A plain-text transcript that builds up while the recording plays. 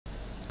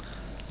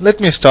Let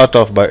me start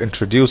off by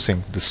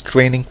introducing this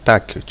training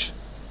package.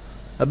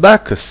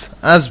 Abacus,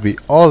 as we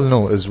all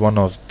know, is one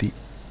of the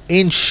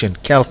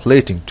ancient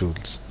calculating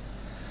tools.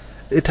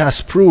 It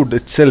has proved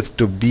itself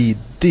to be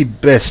the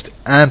best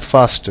and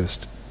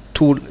fastest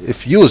tool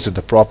if used in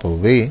the proper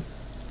way.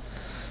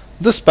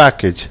 This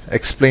package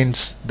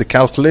explains the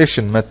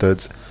calculation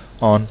methods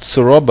on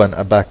Virtual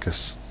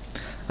Abacus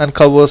and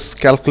covers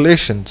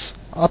calculations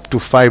up to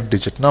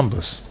 5-digit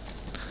numbers.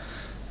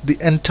 The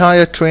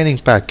entire training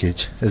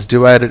package is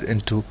divided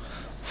into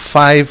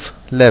 5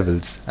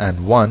 levels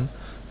and 1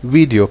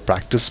 video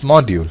practice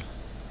module.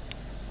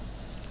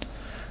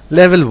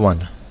 Level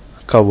 1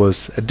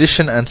 covers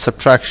addition and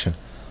subtraction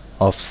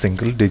of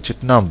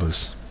single-digit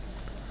numbers.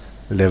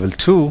 Level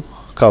 2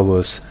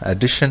 covers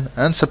addition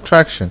and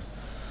subtraction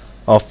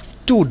of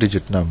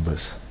 2-digit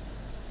numbers.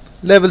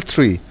 Level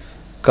 3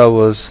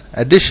 covers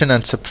addition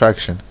and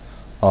subtraction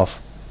of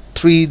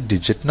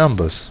 3-digit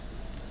numbers.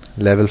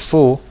 Level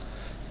 4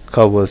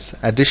 covers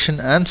addition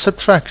and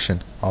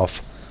subtraction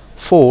of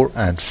 4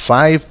 and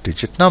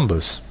 5-digit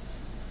numbers.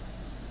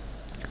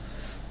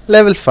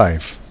 Level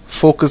 5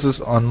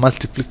 focuses on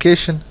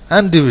multiplication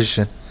and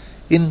division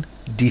in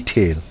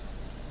detail.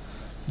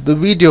 The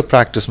video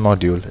practice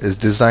module is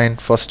designed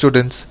for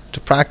students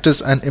to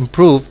practice and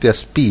improve their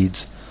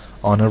speeds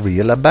on a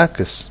real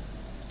abacus.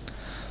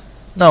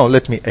 Now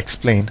let me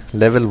explain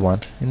Level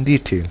 1 in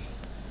detail.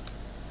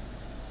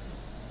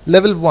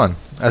 Level 1,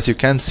 as you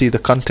can see, the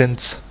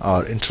contents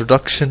are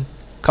introduction,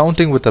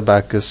 counting with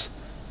abacus,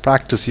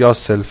 practice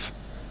yourself,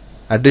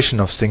 addition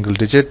of single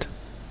digit,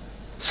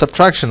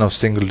 subtraction of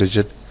single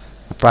digit,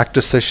 a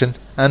practice session,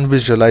 and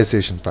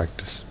visualization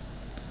practice.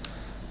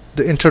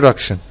 The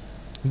introduction.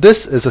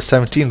 This is a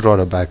 17-rod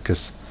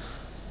abacus.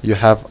 You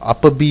have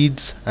upper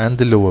beads and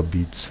the lower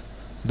beads.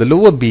 The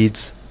lower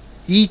beads,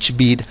 each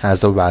bead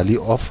has a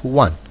value of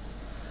 1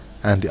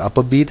 and the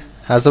upper bead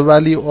has a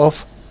value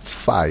of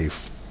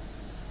 5.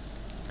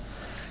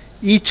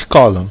 Each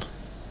column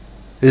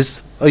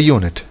is a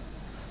unit.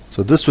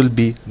 So this will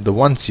be the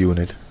ones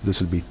unit,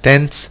 this will be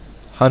tens,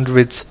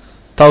 hundreds,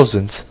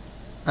 thousands,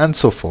 and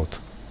so forth.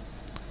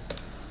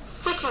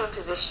 Sitting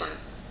position.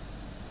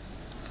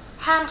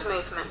 Hand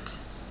movement.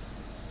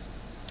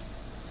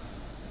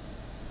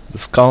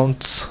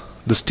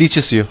 This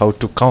teaches you how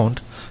to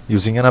count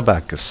using an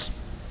abacus.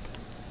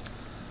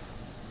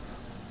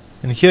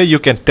 And here you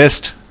can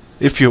test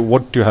if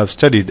what you have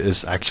studied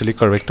is actually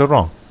correct or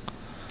wrong.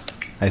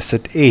 I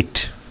said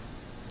 8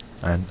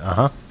 and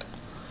I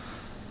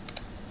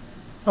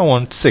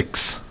want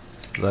 6. So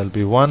that'll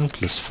be 1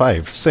 plus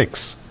 5,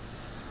 6.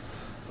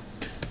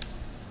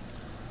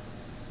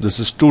 This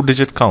is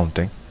 2-digit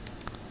counting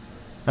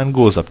and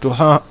goes up to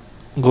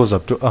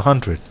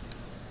 100.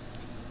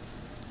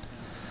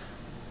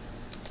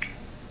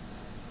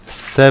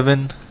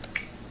 7,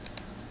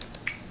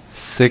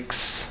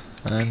 6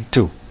 and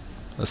 2.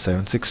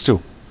 762.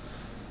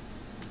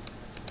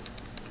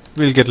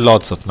 We'll get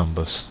lots of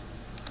numbers.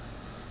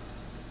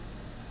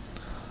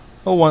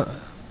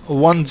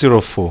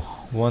 104.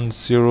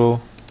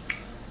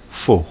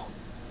 104.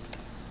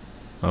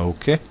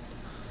 Okay.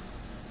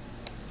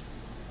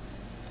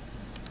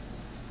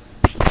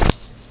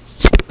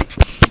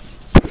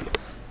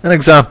 An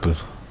example.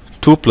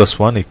 2 plus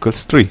 1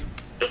 equals 3.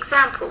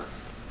 Example.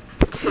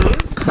 2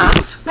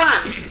 plus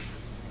 1.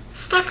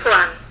 Step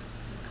 1.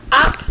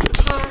 Up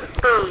 2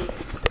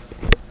 beads.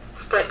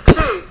 Step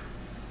 2.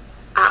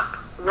 Up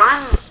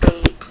 1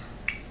 bead.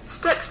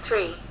 Step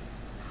 3.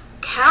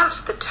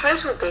 Count the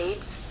total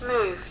beads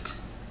moved.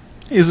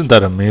 Isn't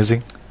that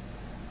amazing?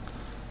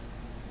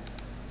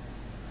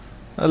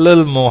 A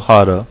little more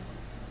harder.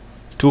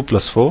 2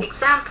 plus 4.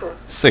 Example.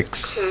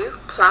 6. 2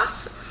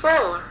 plus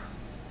 4.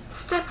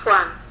 Step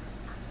 1.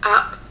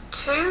 Up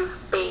 2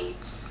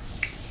 beads.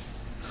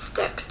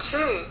 Step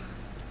 2.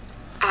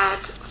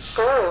 Add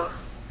 4.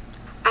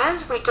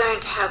 As we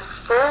don't have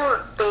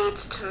 4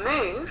 beads to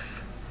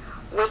move,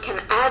 we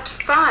can add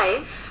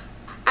 5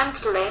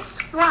 and less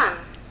 1.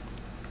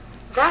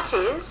 That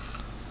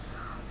is,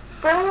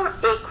 4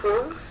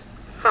 equals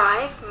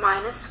 5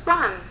 minus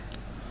 1.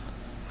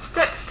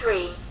 Step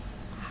 3.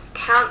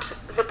 Count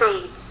the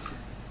beads.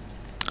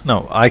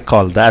 Now I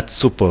call that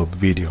superb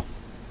video.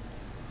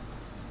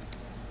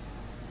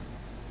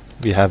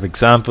 We have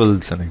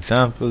examples and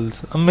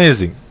examples.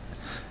 Amazing.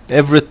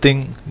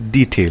 Everything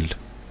detailed.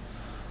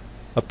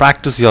 A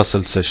practice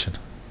yourself session.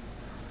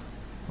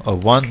 A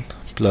 1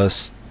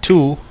 plus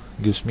 2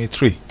 gives me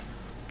 3.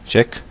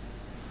 Check.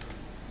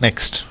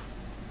 Next.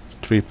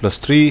 3 plus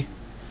 3,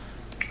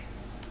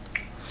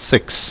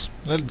 6.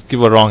 Let's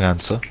give a wrong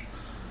answer.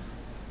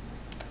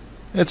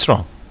 It's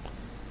wrong.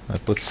 I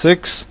put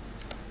 6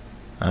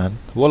 and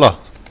voila.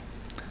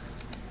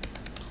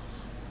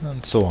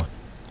 And so on.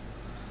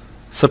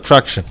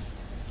 Subtraction.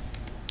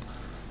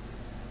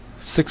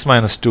 6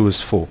 minus 2 is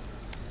 4.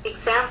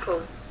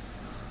 Example.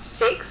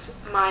 6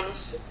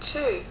 minus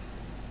 2.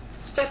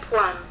 Step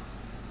 1.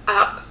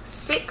 Up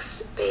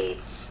 6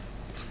 beads.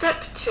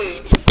 Step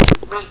 2.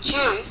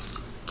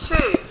 Reduce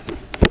 2.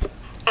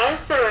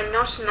 As there are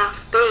not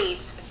enough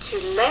beads to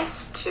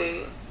less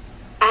 2,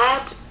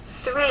 add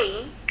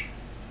 3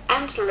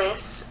 and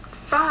less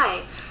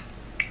 5.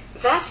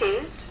 That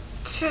is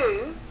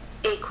 2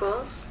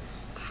 equals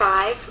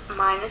 5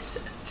 minus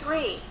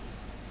 3.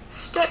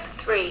 Step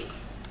 3.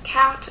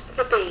 Count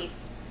the beads.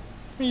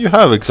 You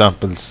have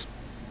examples.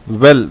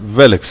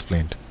 Well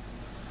explained.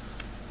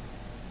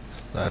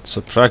 That's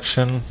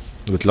subtraction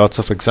with lots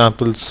of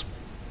examples.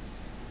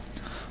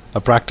 A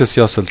practice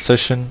yourself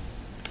session.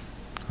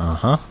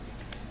 A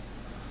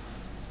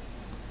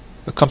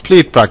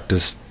complete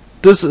practice.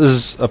 This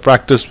is a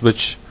practice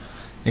which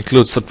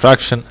includes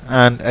subtraction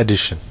and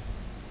addition.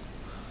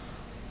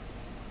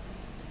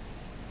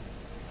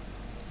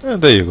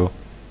 And there you go.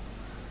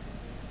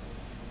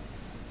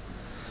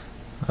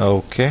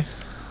 Okay.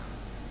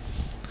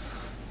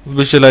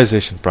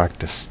 Visualization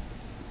practice.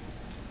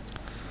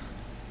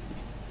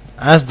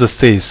 As this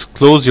says,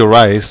 close your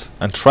eyes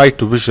and try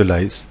to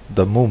visualize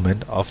the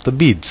movement of the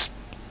beads.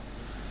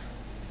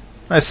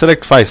 I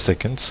select 5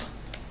 seconds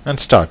and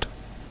start.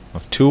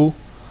 2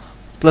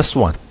 plus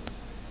 1.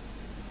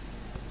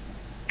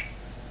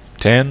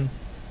 10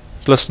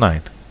 plus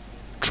 9.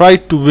 Try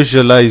to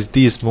visualize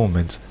these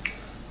movements.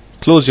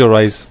 Close your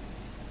eyes.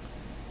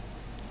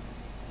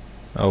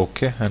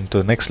 Okay, and to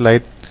the next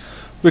slide,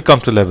 we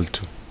come to level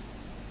 2.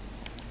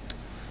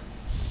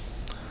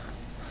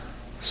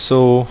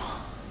 So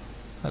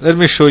let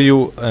me show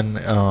you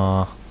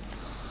a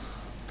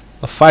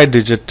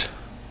 5-digit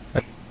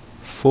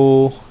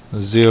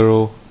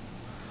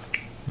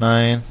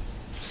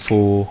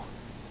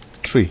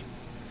 40943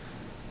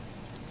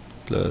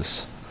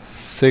 plus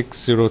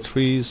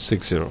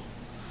 60360.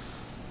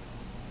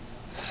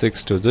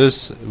 6 to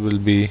this will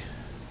be,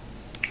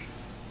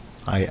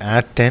 I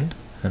add 10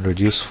 and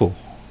reduce 4.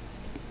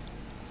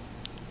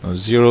 Now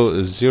 0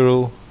 is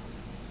 0.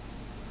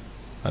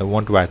 I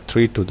want to add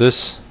 3 to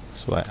this,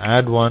 so I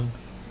add 1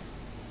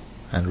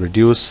 and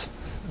reduce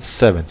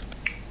 7.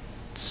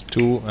 It's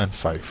 2 and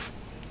 5.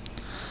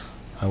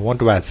 I want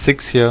to add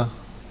 6 here,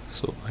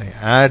 so I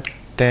add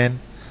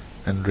 10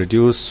 and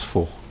reduce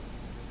 4.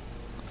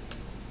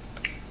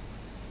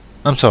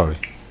 I'm sorry,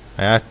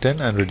 I add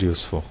 10 and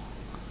reduce 4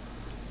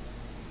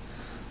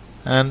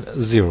 and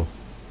 0.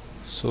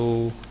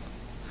 So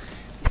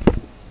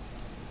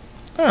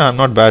I'm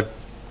not bad.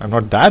 I'm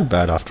not that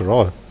bad after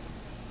all.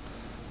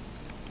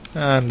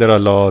 And there are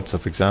lots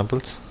of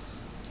examples.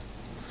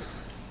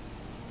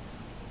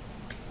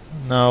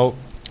 Now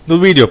the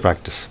video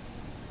practice.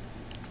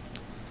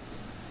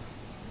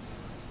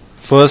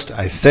 First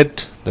I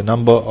set the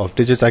number of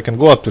digits. I can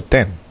go up to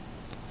 10.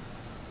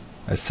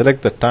 I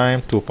select the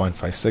time,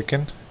 2.5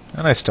 seconds,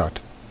 and I start.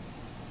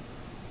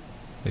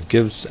 It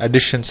gives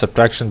addition,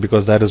 subtraction,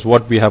 because that is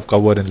what we have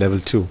covered in level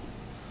 2.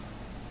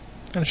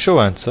 And show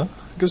answer.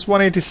 It gives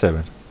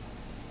 187.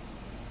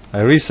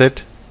 I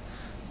reset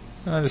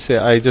and I say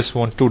I just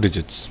want 2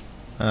 digits.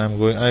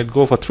 I'd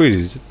go for 3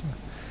 digits,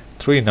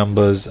 3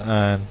 numbers,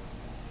 and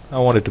I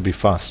want it to be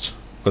fast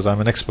because I'm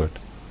an expert.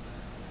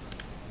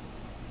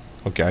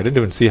 Okay, I didn't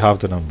even see half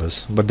the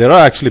numbers, but there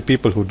are actually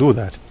people who do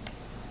that.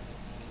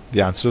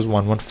 The answer is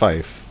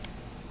 115.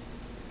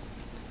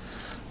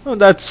 Well,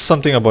 that's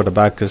something about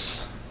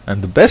Abacus.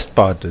 And the best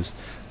part is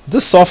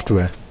this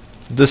software,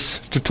 this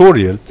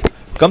tutorial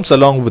comes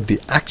along with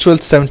the actual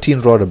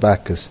 17-rod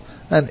Abacus,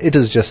 and it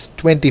is just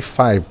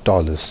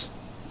 $25.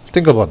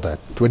 Think about that,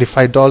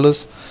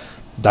 $25,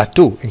 that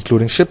too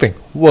including shipping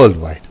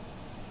worldwide.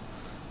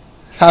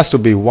 It has to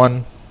be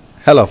one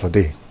hell of a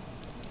day.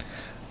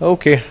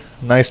 Okay,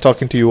 nice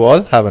talking to you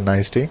all. Have a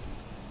nice day.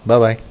 Bye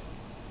bye.